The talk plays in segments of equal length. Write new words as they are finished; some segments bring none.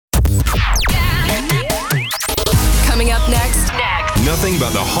Nothing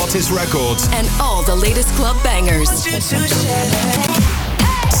but the hottest records and all the latest club bangers.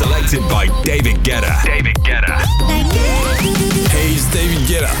 Selected by David Guetta. David Guetta. Hey, it's David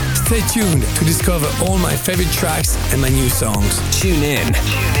Guetta. Stay tuned to discover all my favorite tracks and my new songs. Tune in.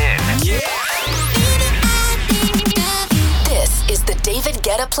 Yeah. This is the David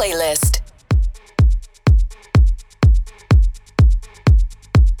Guetta playlist.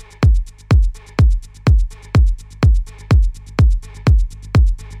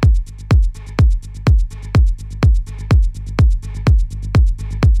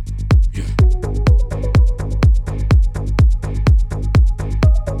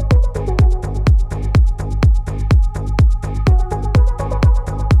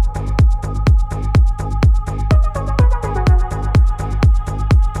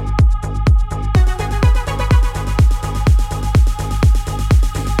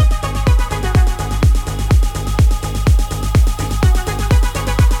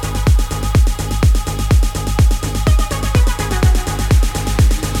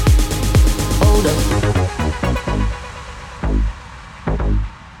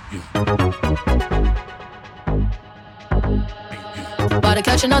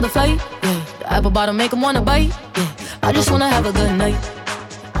 Another flight, yeah. The apple bottom make him wanna bite, yeah. I just wanna have a good night.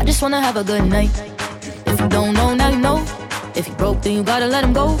 I just wanna have a good night. If you don't know, now you know. If you broke, then you gotta let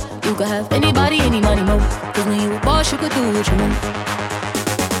him go. You could have anybody, any money, mo. Cause when you a boss, you could do what you want.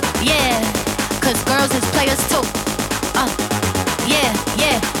 Yeah, cause girls is players too. Yeah,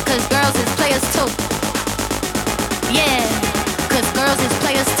 yeah, cause girls is players too. Yeah, cause girls is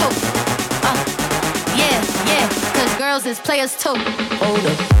players too. Yeah, yeah, cause girls is players too. Hold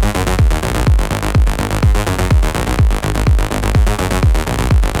up.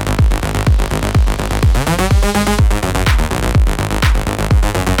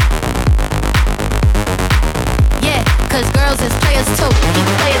 Yeah, cause girls is players too. Keep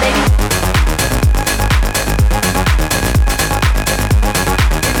it playing, baby.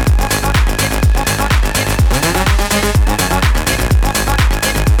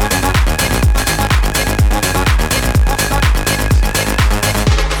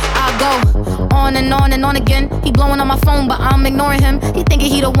 On and on again. He blowing on my phone, but I'm ignoring him. He thinking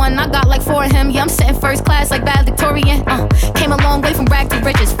he the one, I got like 4 of him. Yeah, I'm sitting first class like bad Victorian. Came a long way from rag to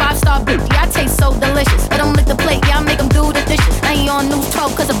riches. 5-star bitch, yeah, I taste so delicious. Let him lick the plate, yeah, I make him do the dishes. Now he on news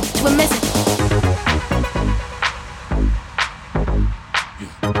 12 cause a bitch we're missing.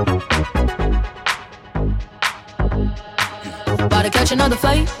 About to catch another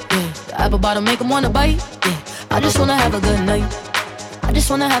flight, yeah. The apple bottom make him wanna bite, yeah. I just wanna have a good night. I just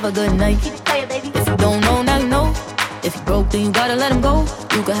wanna have a good night. If you don't know, now you know. If you broke, then you gotta let him go.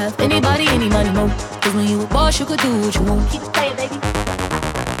 You could have anybody, any money, mo. Cause when you a boss, you could do what you want. Keep it playing, baby.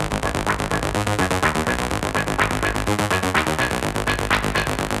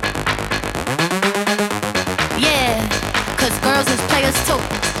 Yeah, cause girls is players too.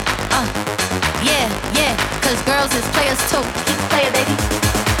 Yeah, yeah, cause girls is players too. Keep it playing, baby.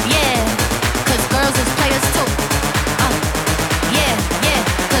 Yeah, cause girls is players too. Yeah, yeah,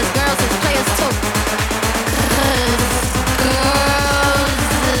 cause girls is players too. Cause girls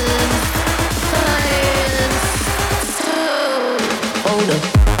is players too. Hold up.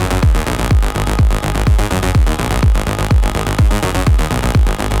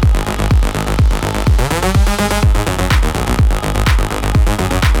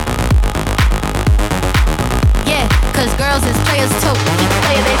 Yeah, cause girls is players too. Keep it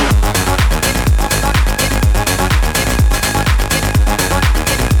playing, baby.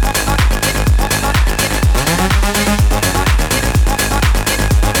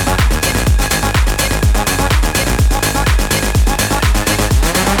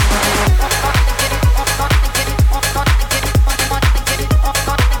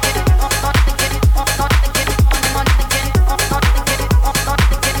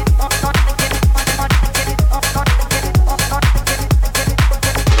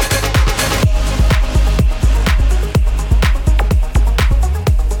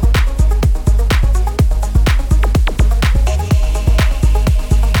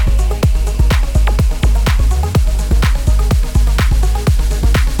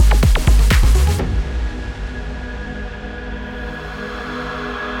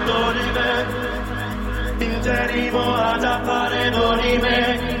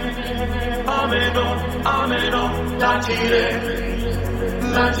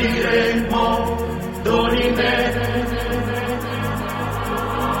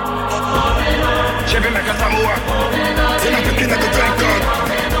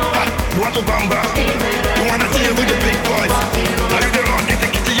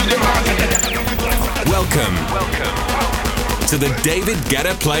 to the David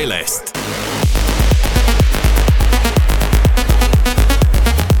Guetta playlist.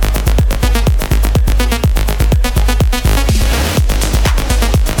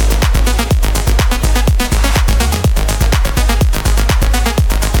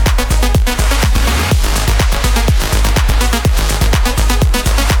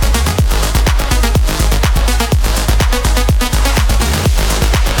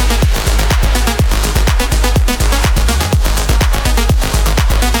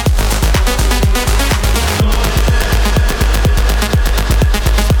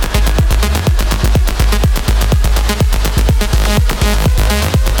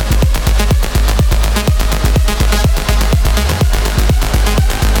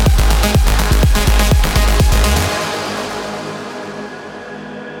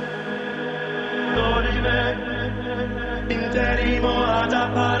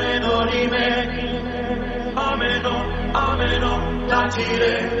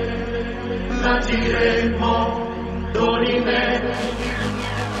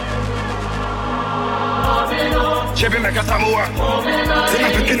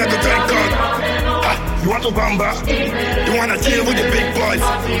 You want to Bamba? You wanna chill with the big boys?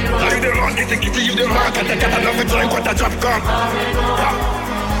 Are you the wrong? Get the kitty, you the rock. I got another drink, what a drop come.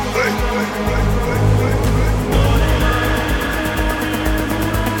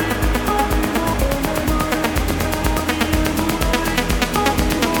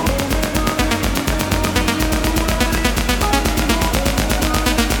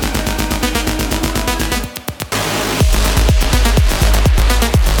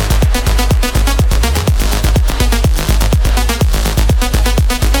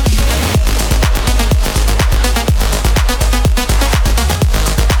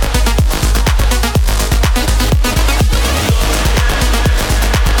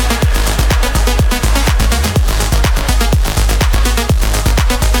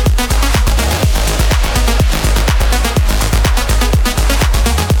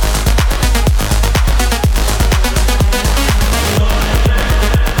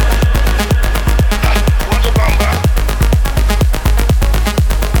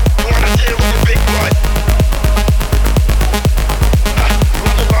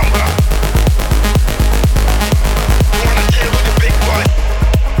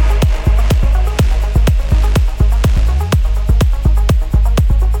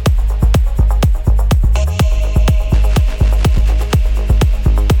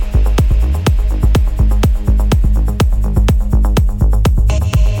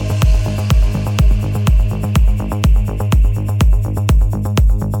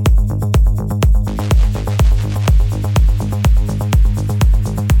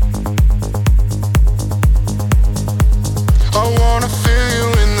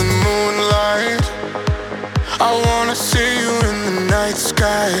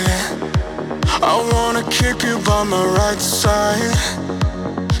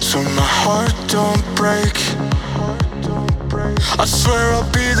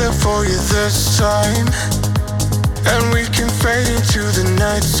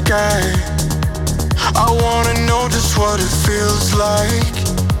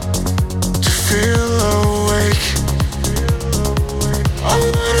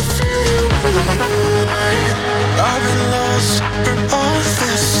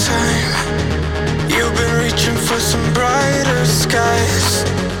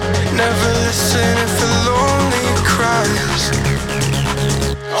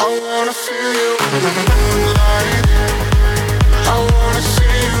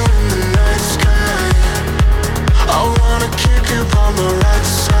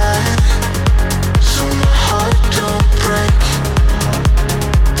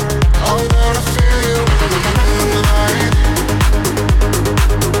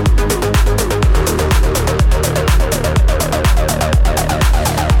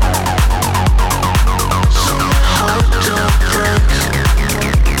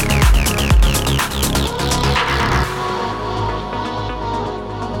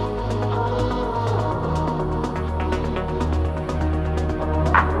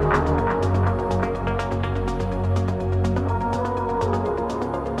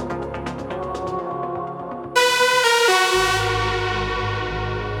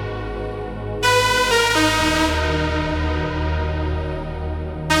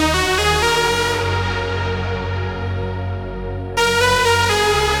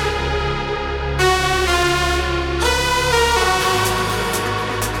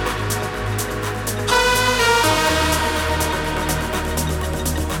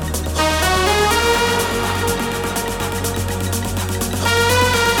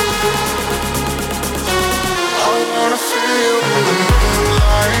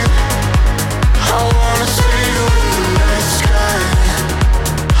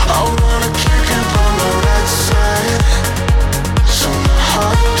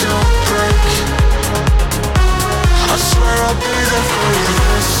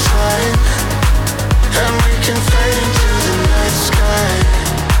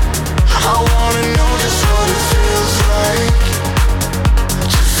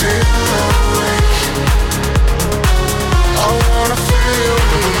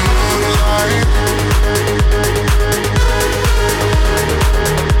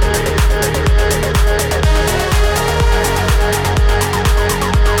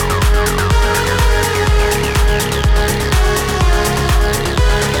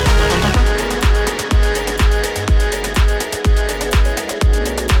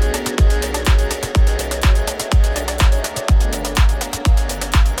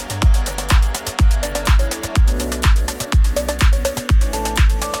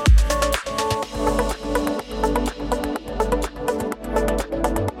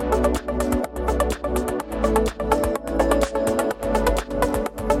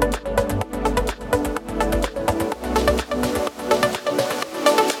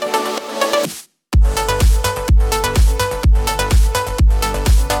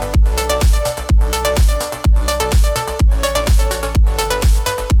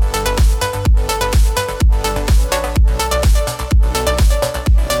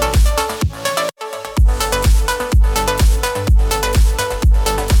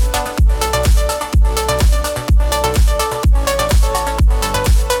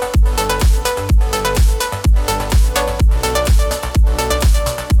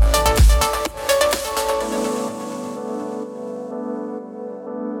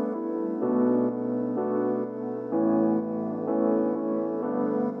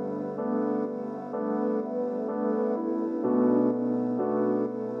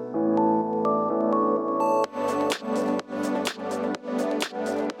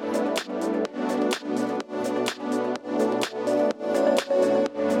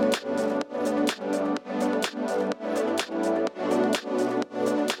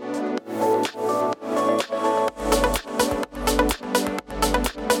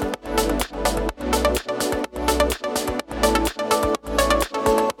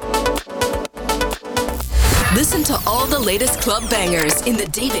 Listen to all the latest club bangers in the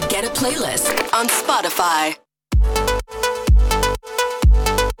David Guetta playlist on Spotify.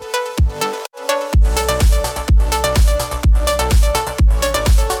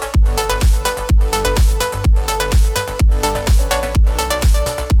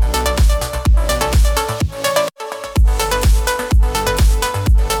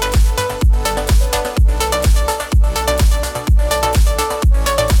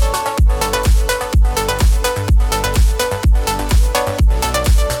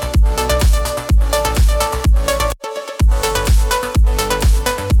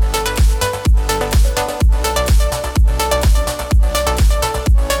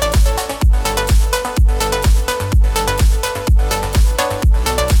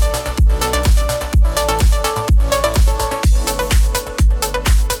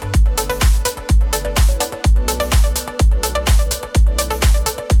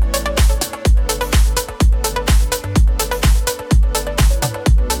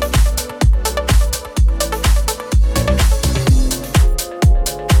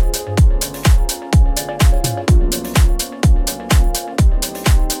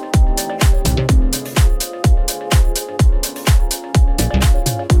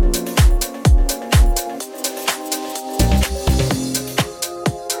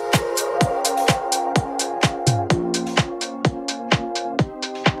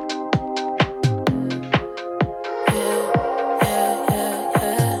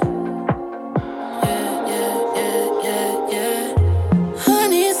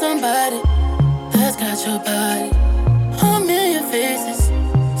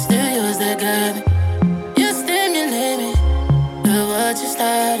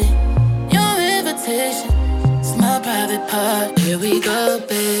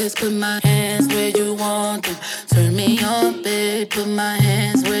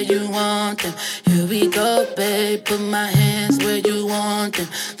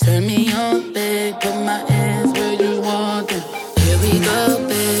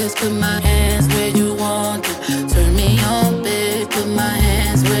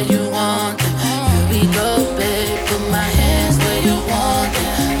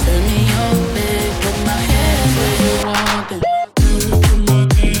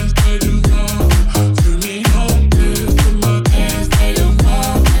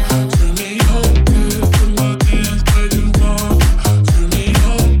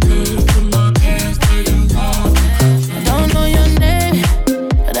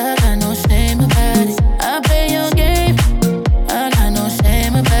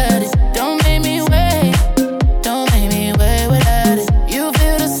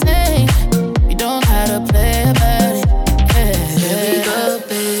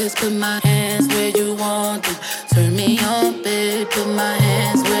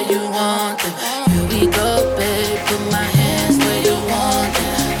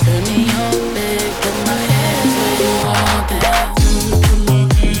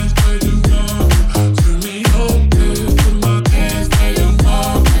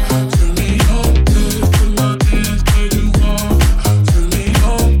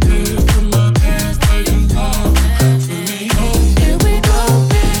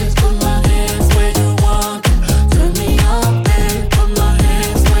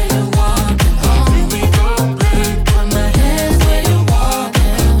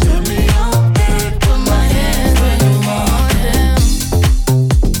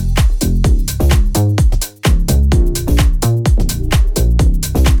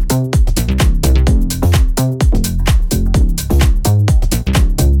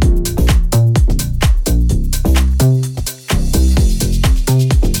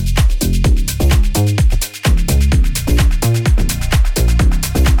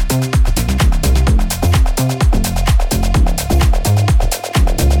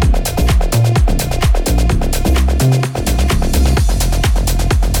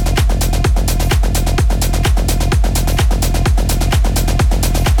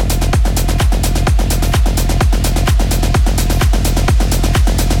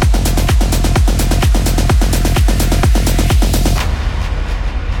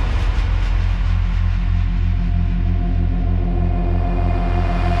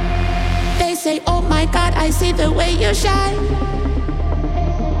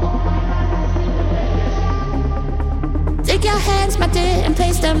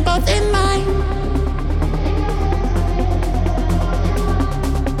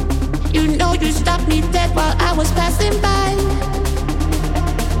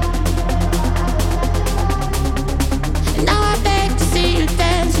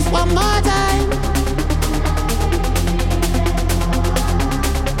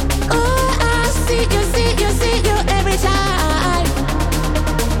 You see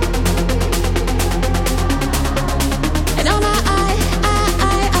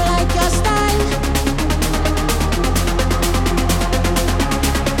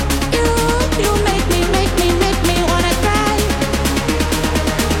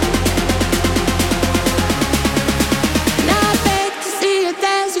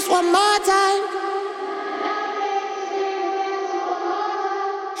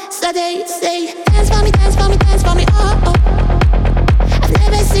So they say, dance for me, dance for me, dance for me, oh, oh. I've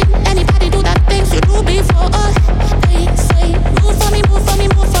never seen anybody do that things you do before, oh. They say, move for me, move for me,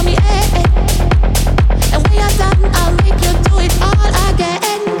 move for me, eh, eh. And when you're done, I'll make you do it all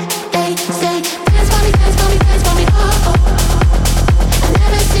again. They say, dance for me, dance for me, dance for me, oh, oh. I've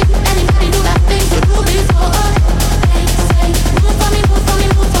never seen anybody do that things you do before, oh. They say, move for me, move for me,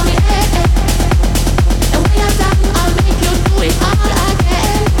 move for me, eh, eh. And when you're done, I'll make you do it all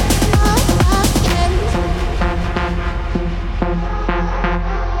again, all again.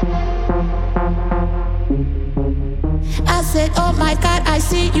 I said, oh my God, I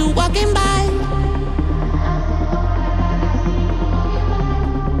see you walking by.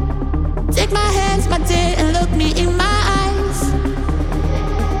 Take my hands, my dear, and look me in my eyes.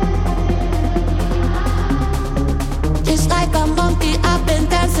 Just like a monkey, I've been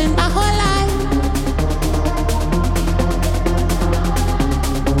dancing my whole life.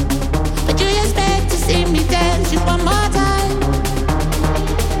 But you expect to see me dance just one more time.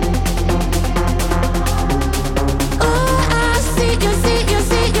 Oh, I see you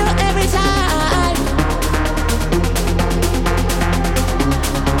every time.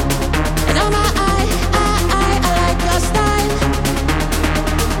 And oh my, I like your style.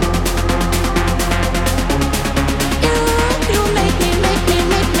 You make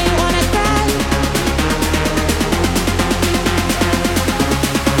me wanna cry.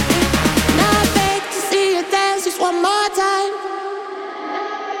 Now I beg to see you dance just one more time.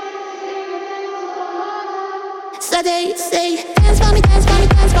 So they say, dance for me, dance for me,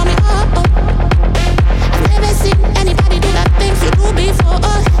 dance for me, oh, oh. I've never seen anybody do that things you do before,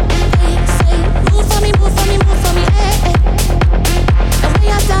 oh. They say, move for me, move for me, move for me, eh, eh. And when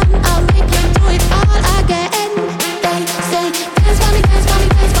you're done, I'll make you do it all again. They say, dance for me, dance for me,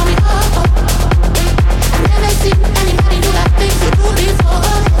 dance for me, oh, oh. I've never seen anybody do that things you do before,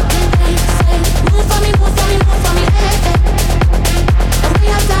 oh. They say, move for me, move for me, move for me, eh, eh. And when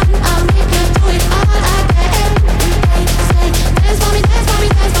you're done, I'll make you do it all again. They say, dance for me, dance for me,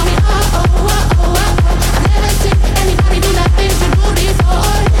 dance for me, oh, oh, oh, oh, oh. I've never seen anybody do that things you do before,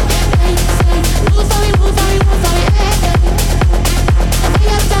 oh. They say, move for me, move for me, move for me, eh, eh. And when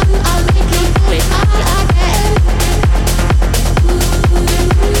you're done, I'll make you do it all again.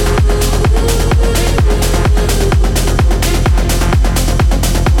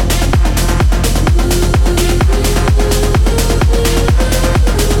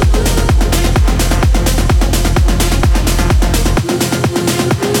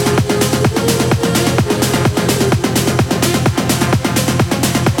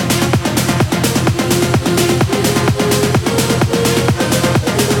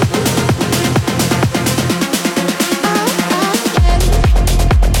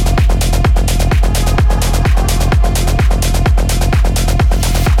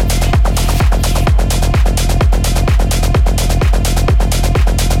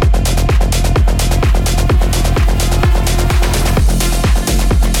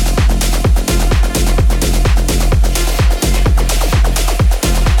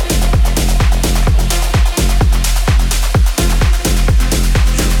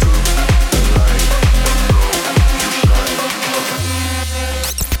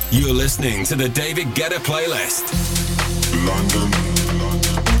 You're listening to the David Guetta playlist. London,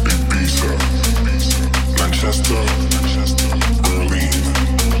 Ibiza, Manchester, Berlin.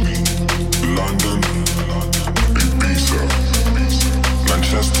 London, Ibiza,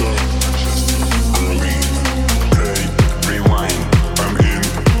 Manchester, Berlin. Hey, rewind, I'm in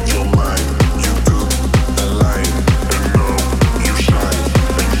your mind. You do the line, and now you shine.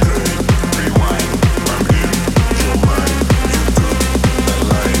 And hey, rewind, I'm in your mind. You do the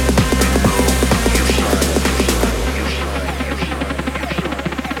line, and now you shine.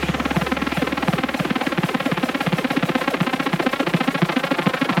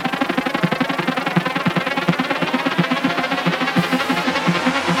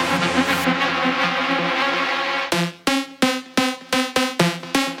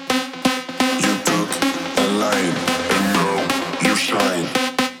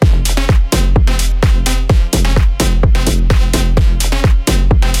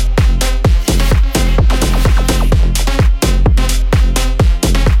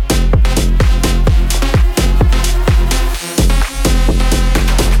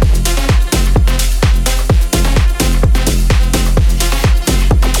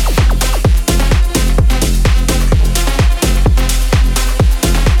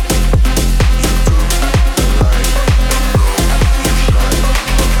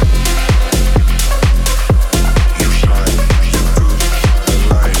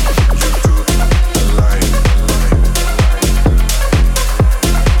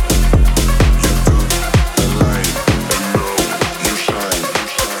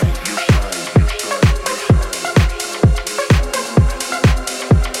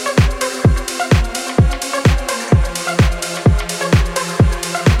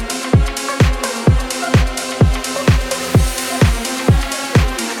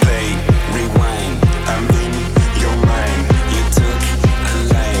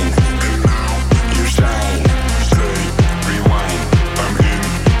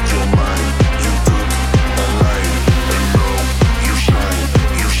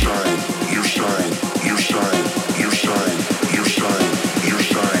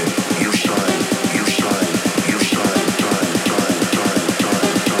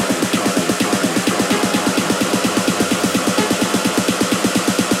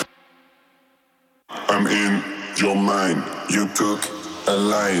 your mind. You took a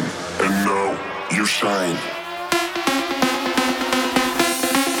line, and now you shine.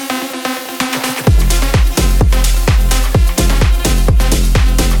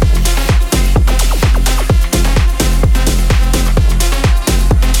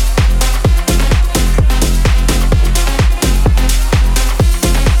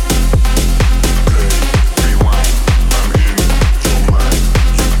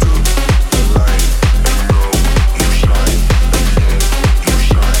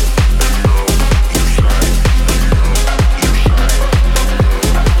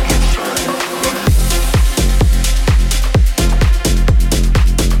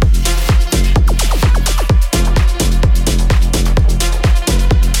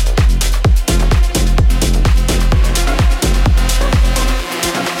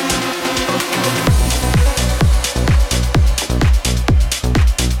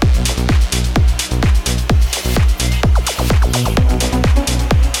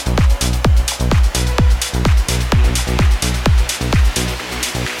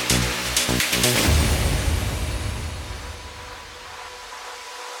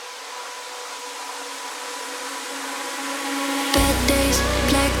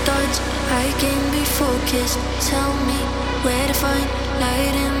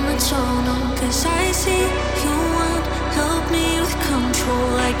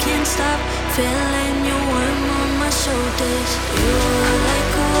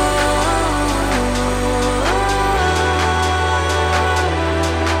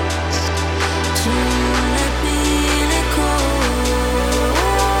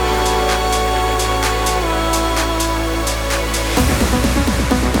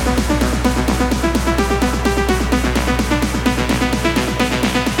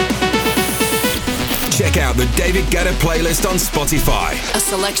 David Guetta playlist on Spotify. A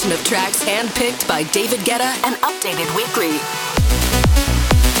selection of tracks handpicked by David Guetta and updated weekly.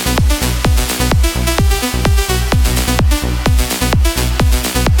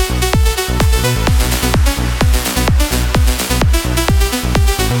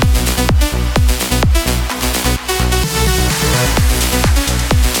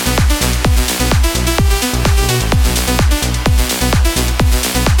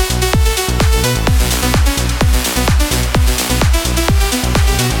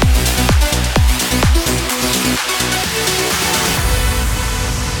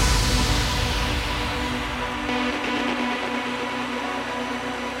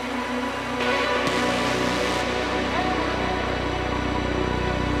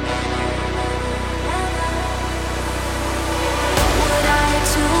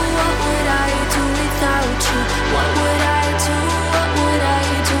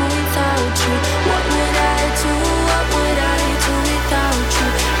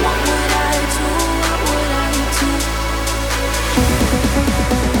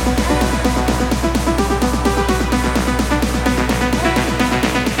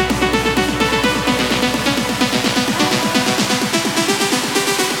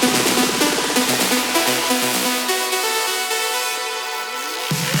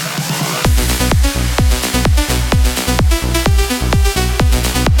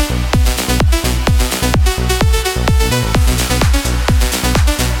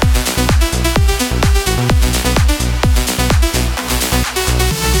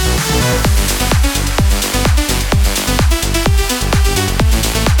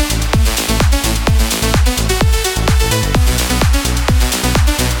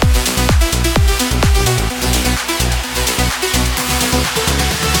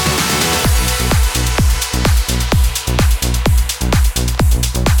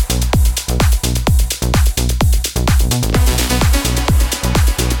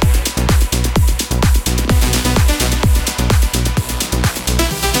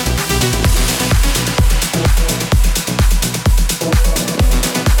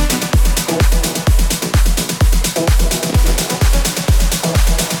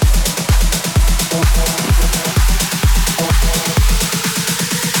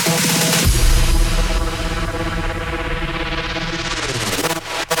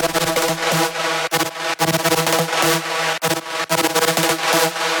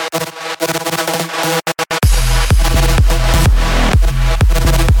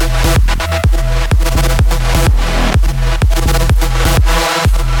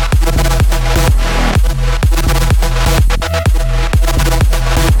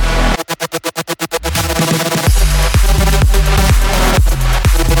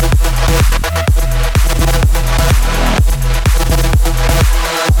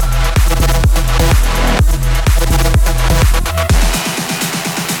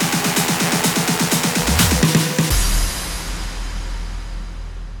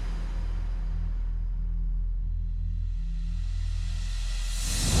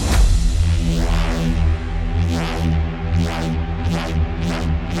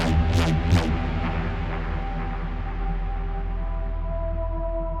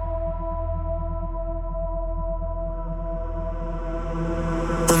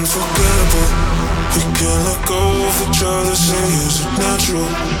 Unforgettable. We can't let go of each other, say is it natural?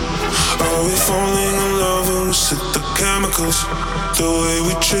 Are we falling in love or is it the chemicals? The way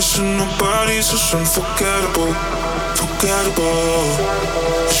we chasing our bodies is unforgettable. Forgettable,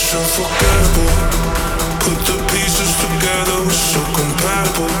 it's unforgettable. Put the pieces together, we're so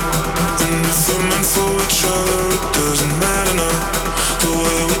compatible. And if we're meant for each other, it doesn't matter now. The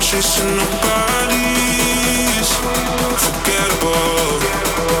way we're chasing our bodies, forgettable.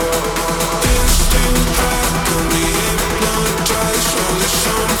 Instant high, got me hypnotized. Only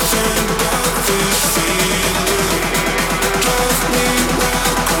something about this feeling. Drive me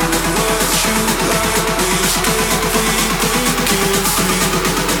wild, call me what you like. We escape, we breaking free.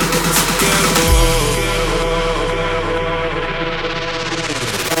 Forgettable.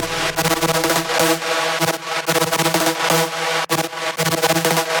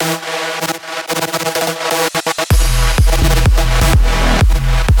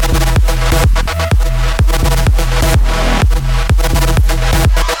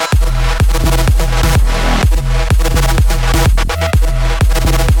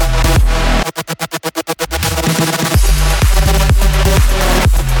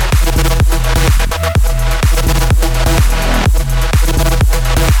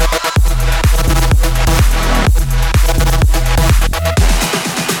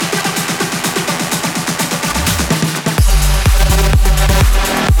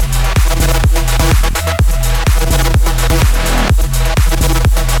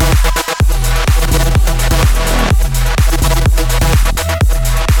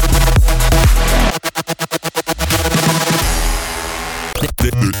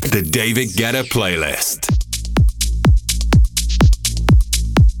 David Guetta playlist.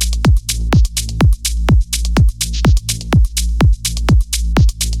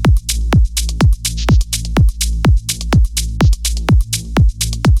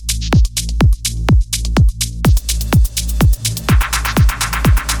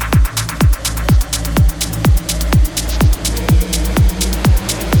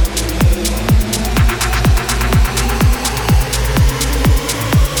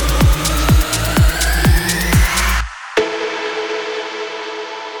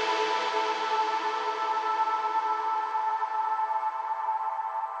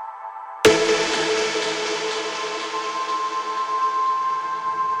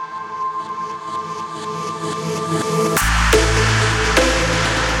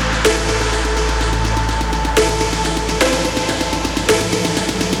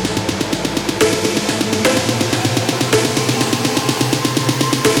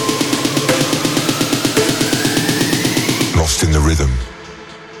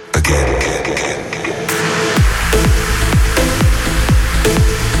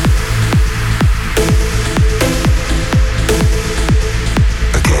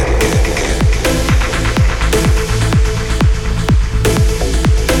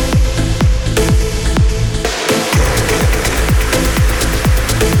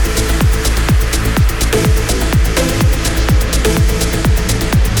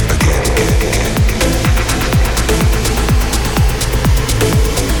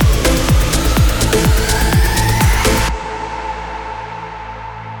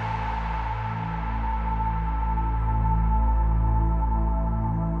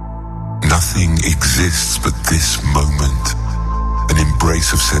 Nothing exists but this moment, an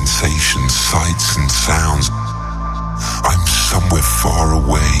embrace of sensations, sights and sounds. I'm somewhere far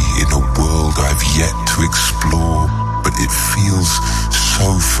away in a world I've yet to explore, but it feels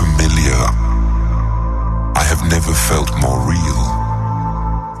so familiar. I have never felt more real.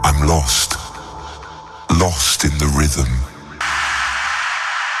 I'm lost in the rhythm.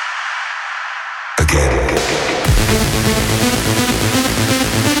 Again.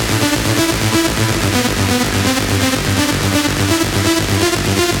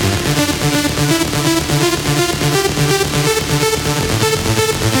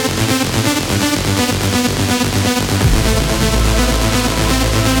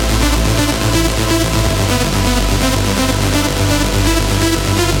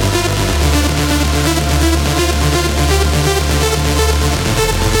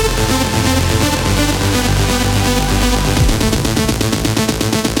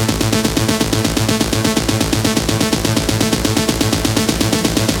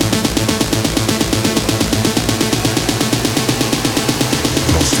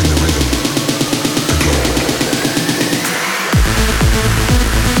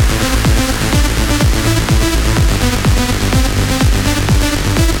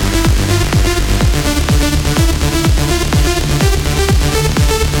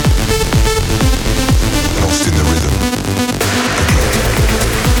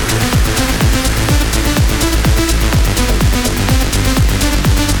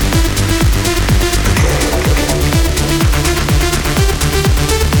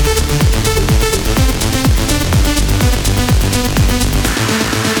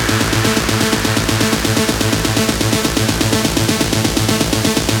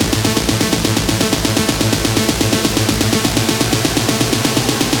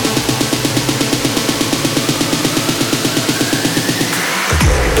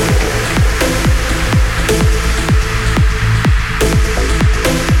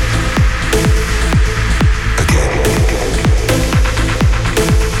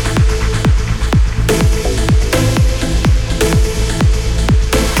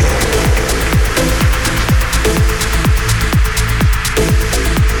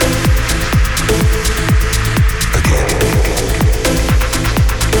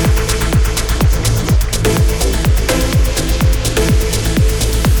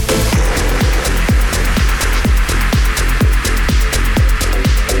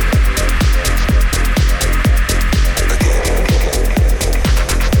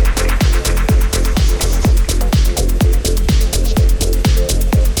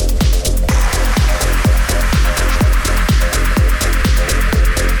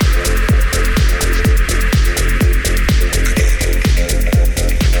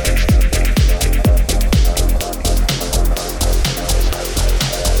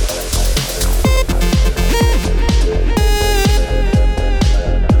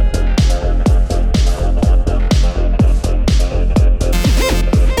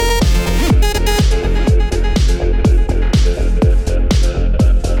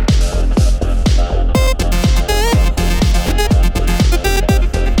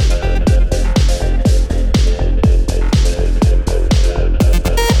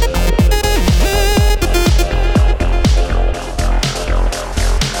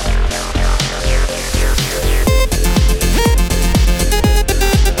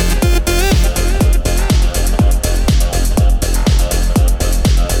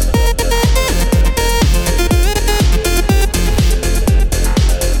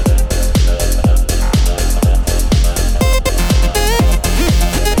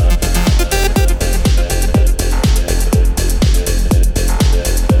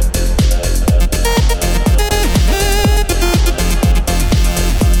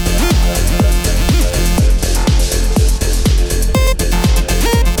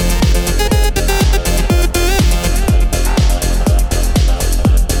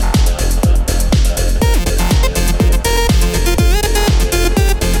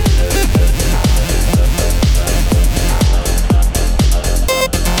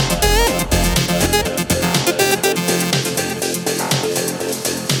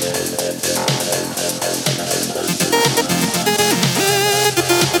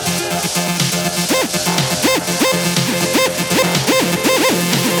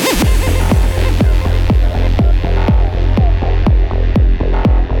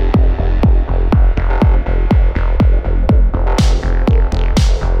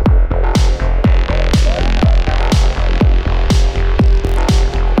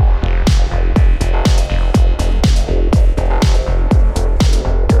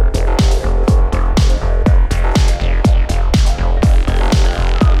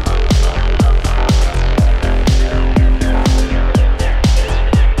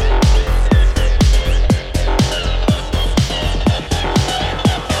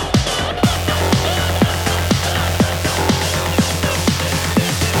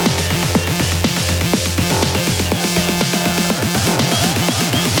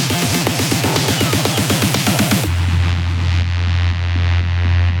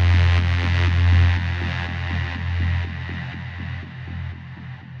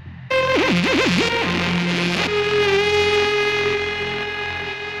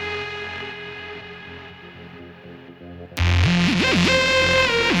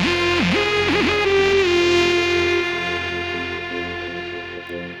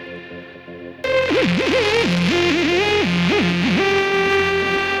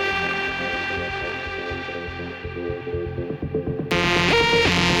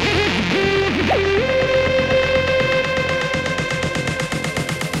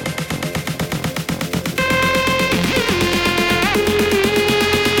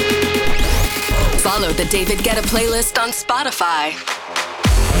 Follow the David Guetta playlist on Spotify.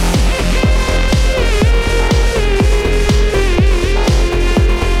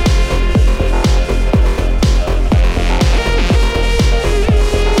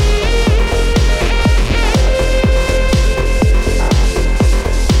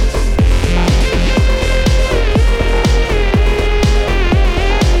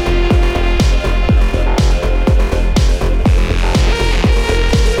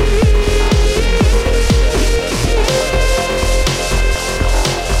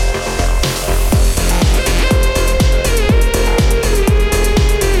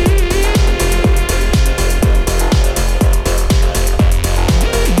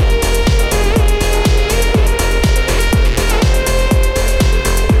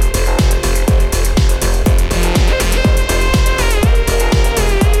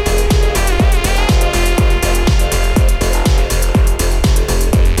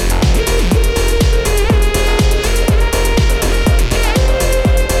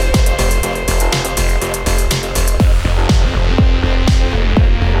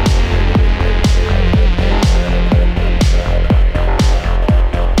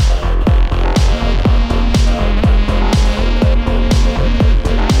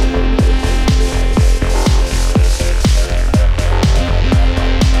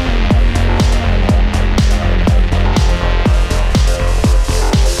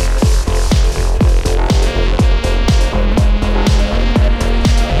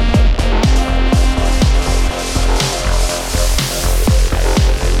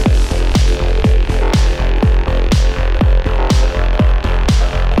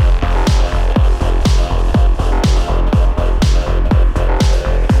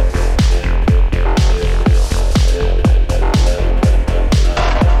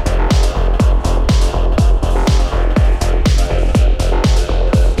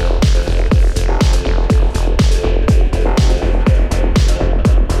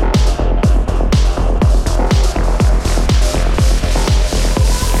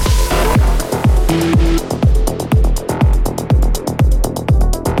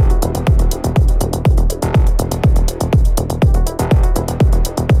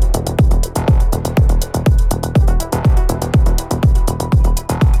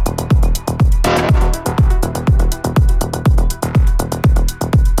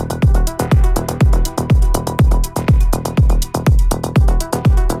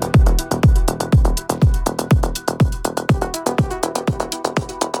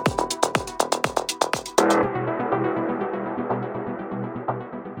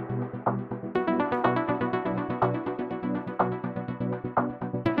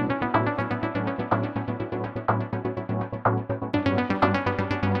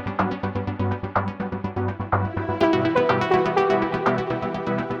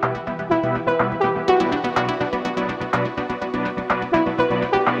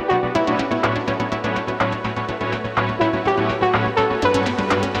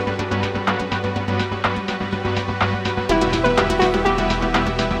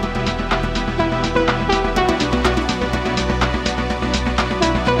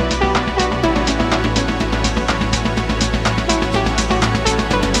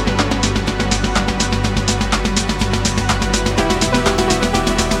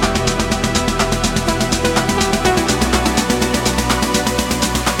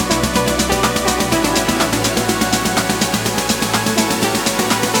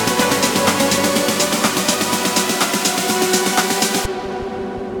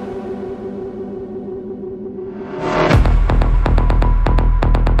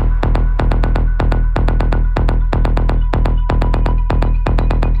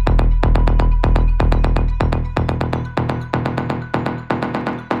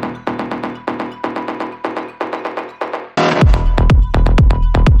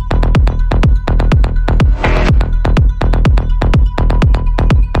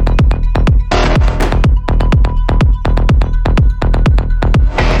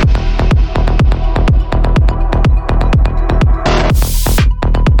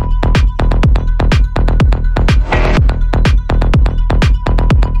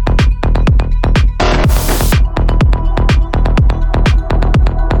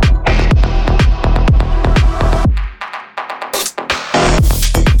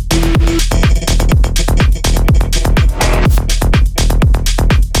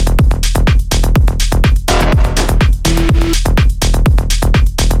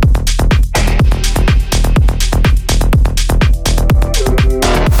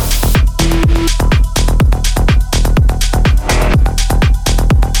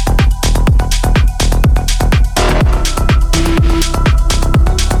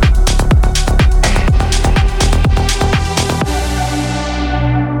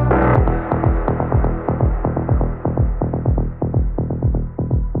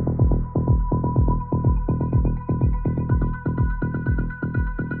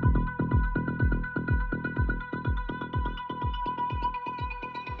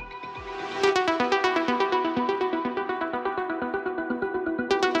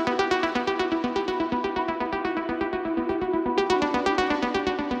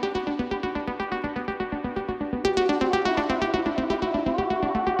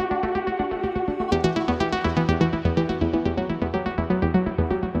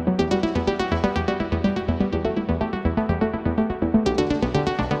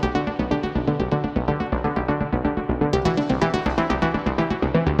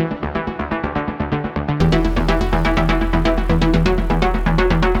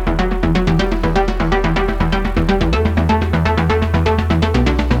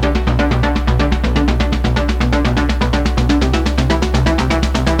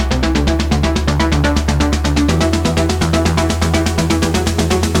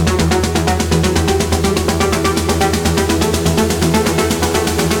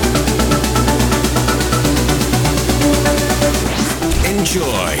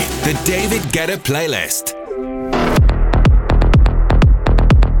 The David Guetta Playlist.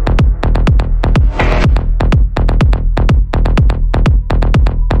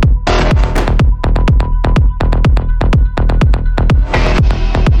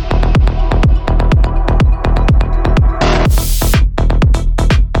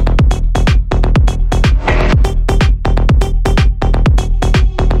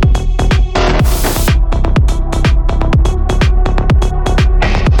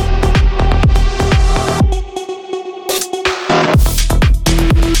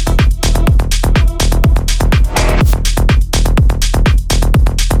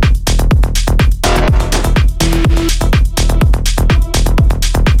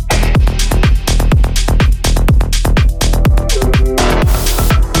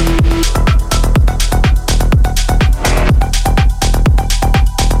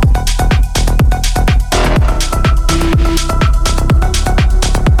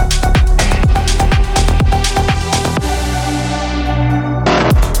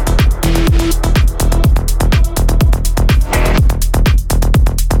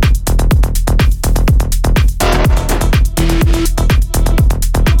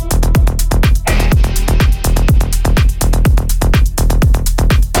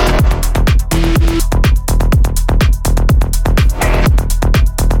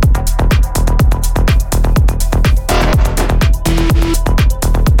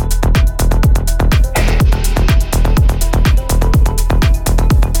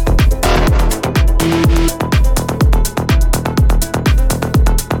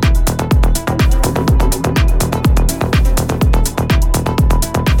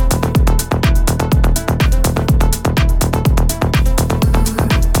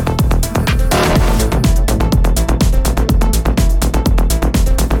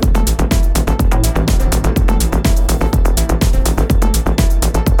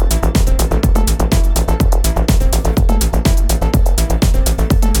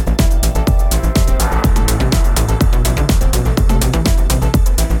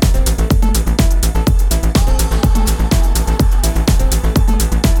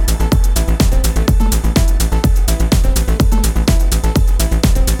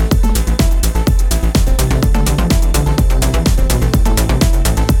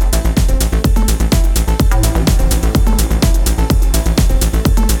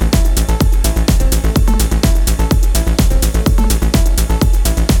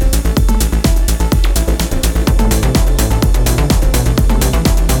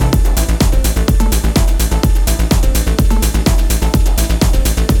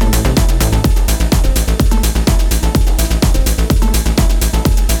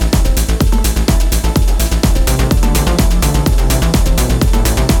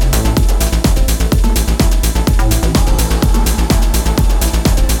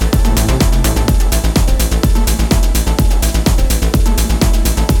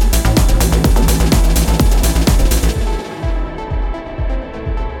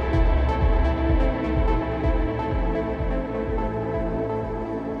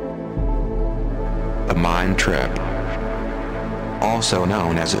 trip, also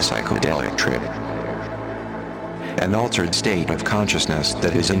known as a psychedelic trip. An altered state of consciousness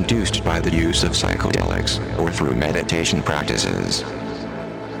that is induced by the use of psychedelics or through meditation practices.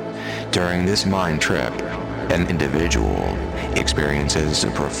 During this mind trip, an individual experiences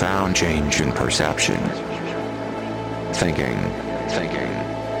a profound change in perception, thinking,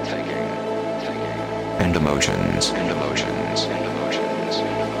 and emotions.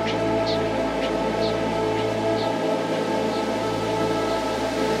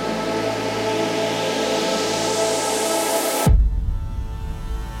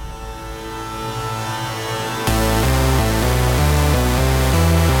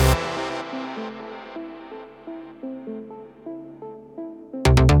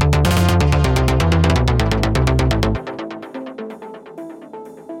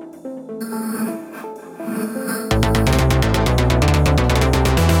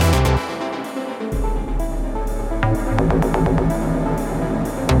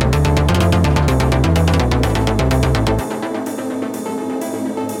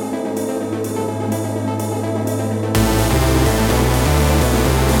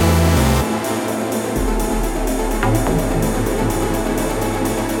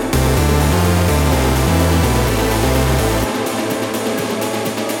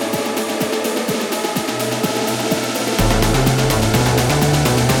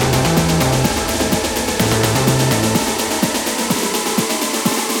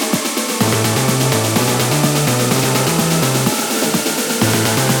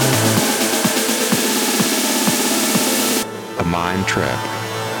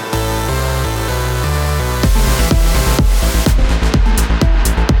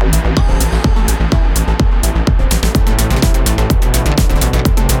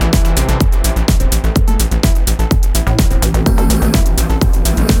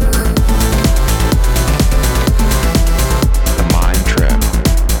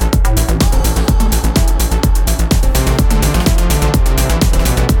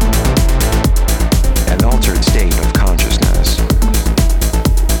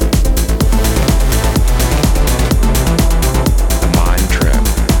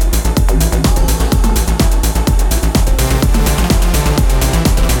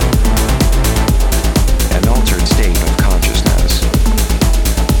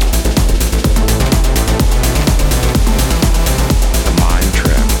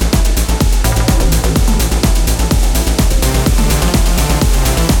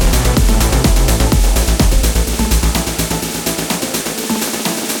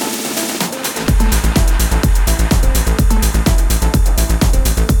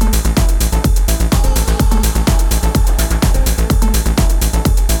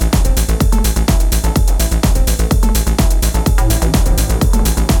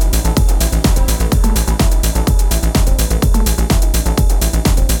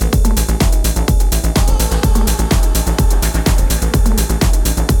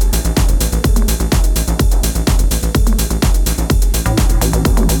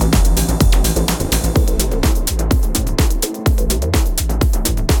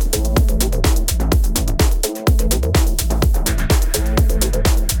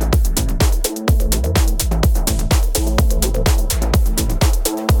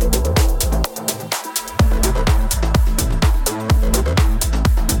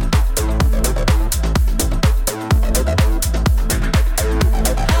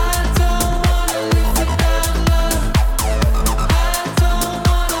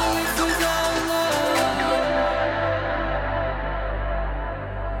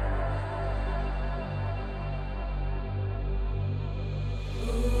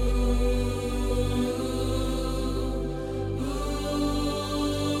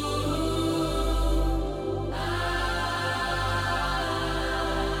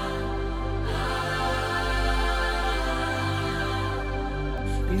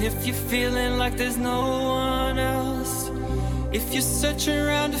 if you're feeling like there's no one else, if you're searching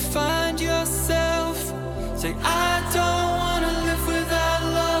around to find yourself, say I don't wanna live without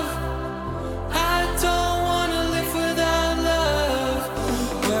love. I don't wanna live without love.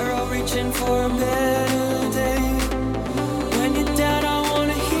 We're all reaching for a better day. When you're down, I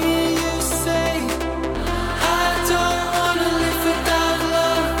wanna hear you say I don't wanna live without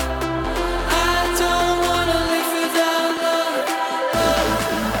love. I don't wanna live without love.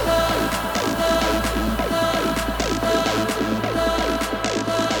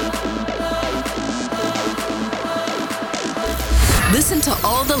 Listen to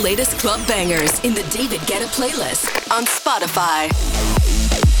all the latest club bangers in the David Guetta playlist on Spotify.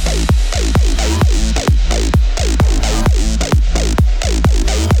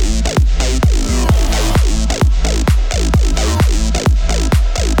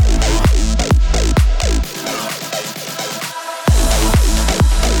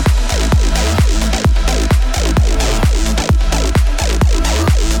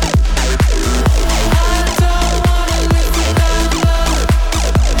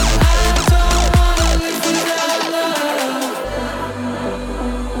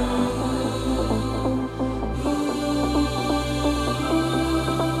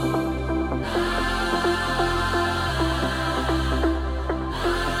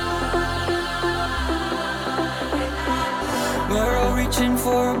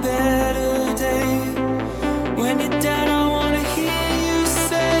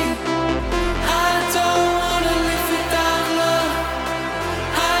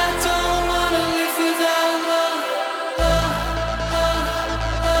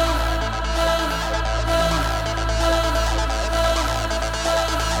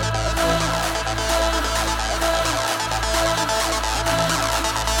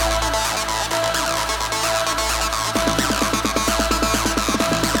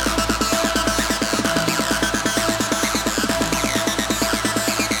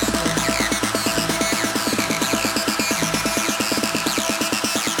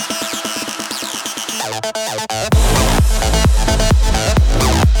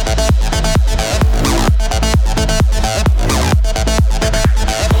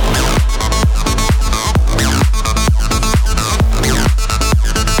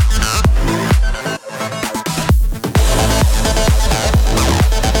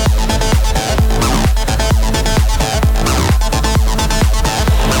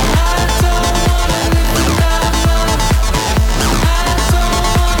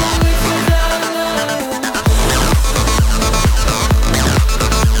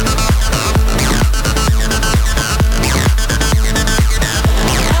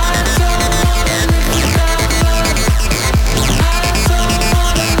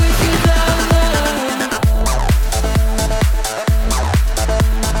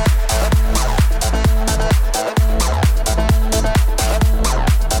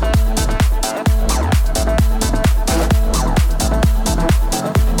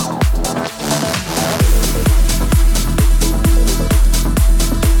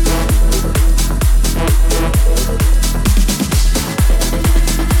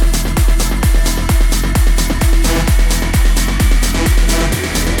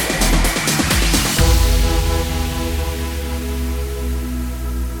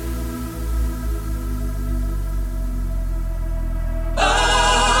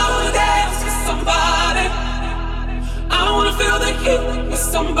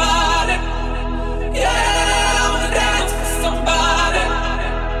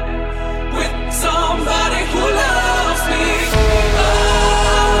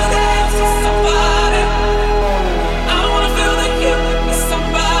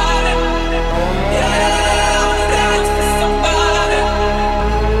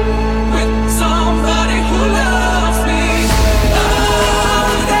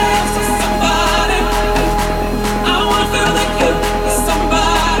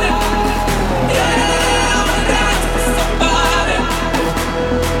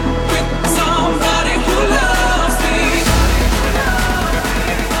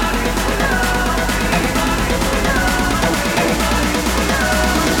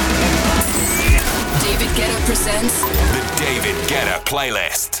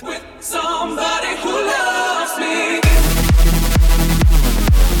 Playlist. With somebody who loves me.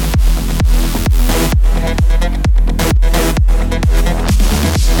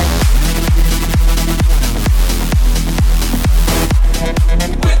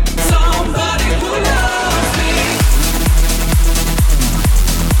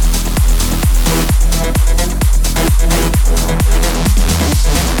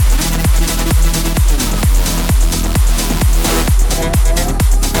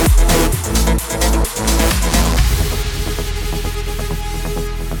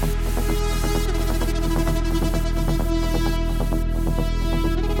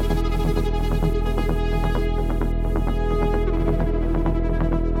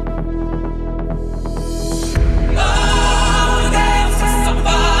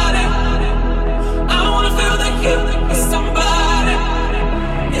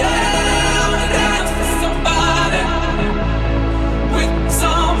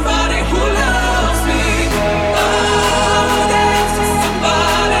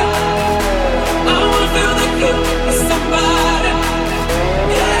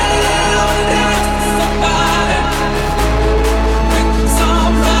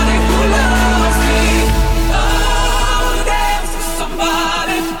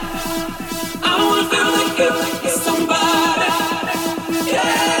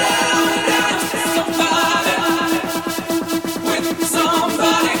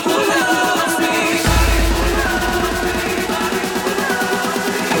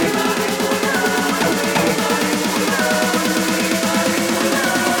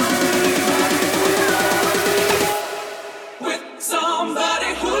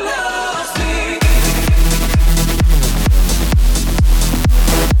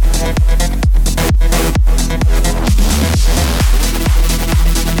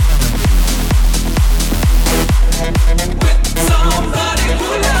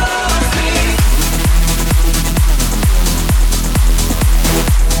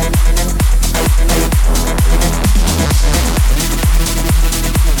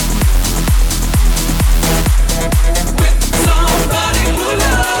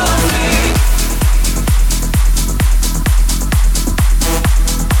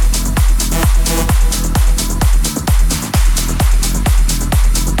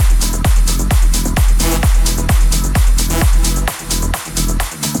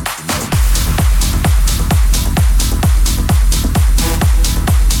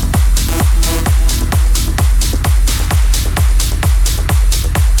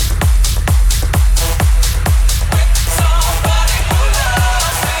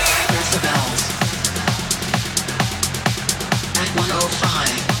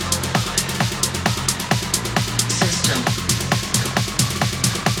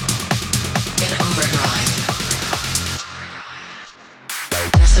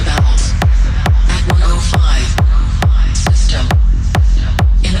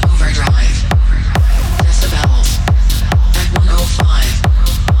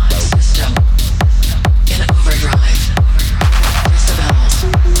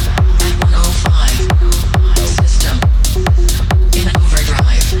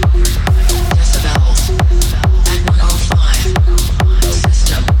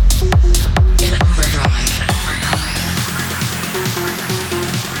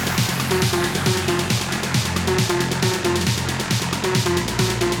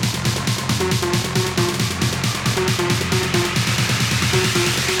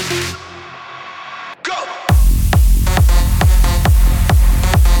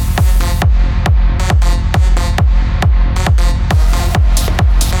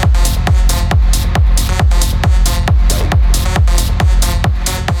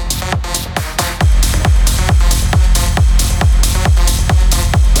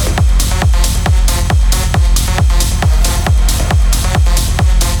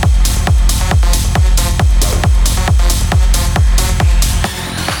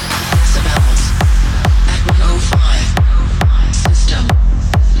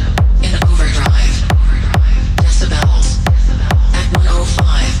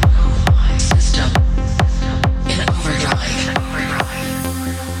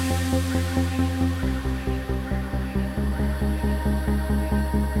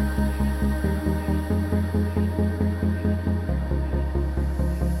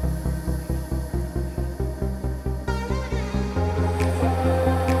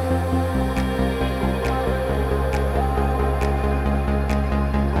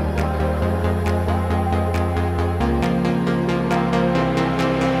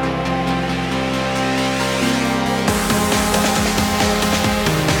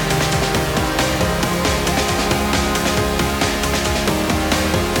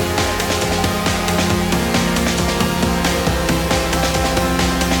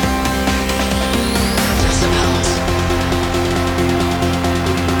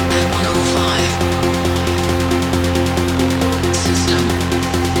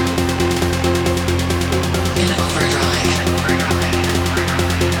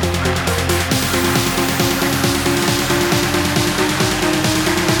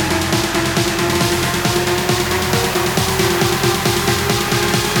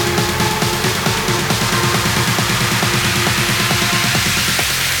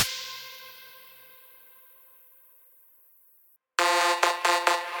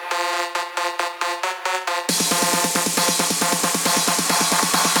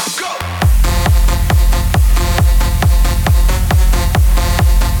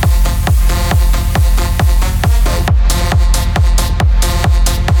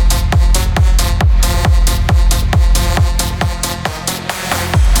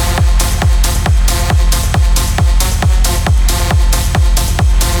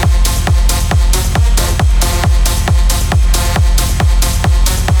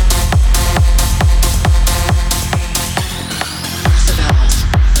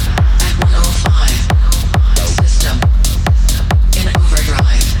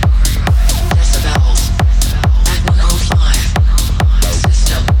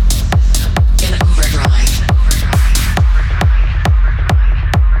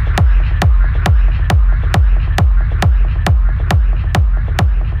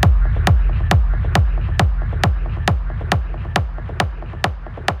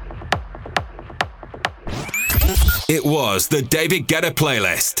 It was the David Guetta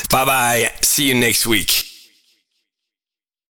playlist. Bye bye. See you next week.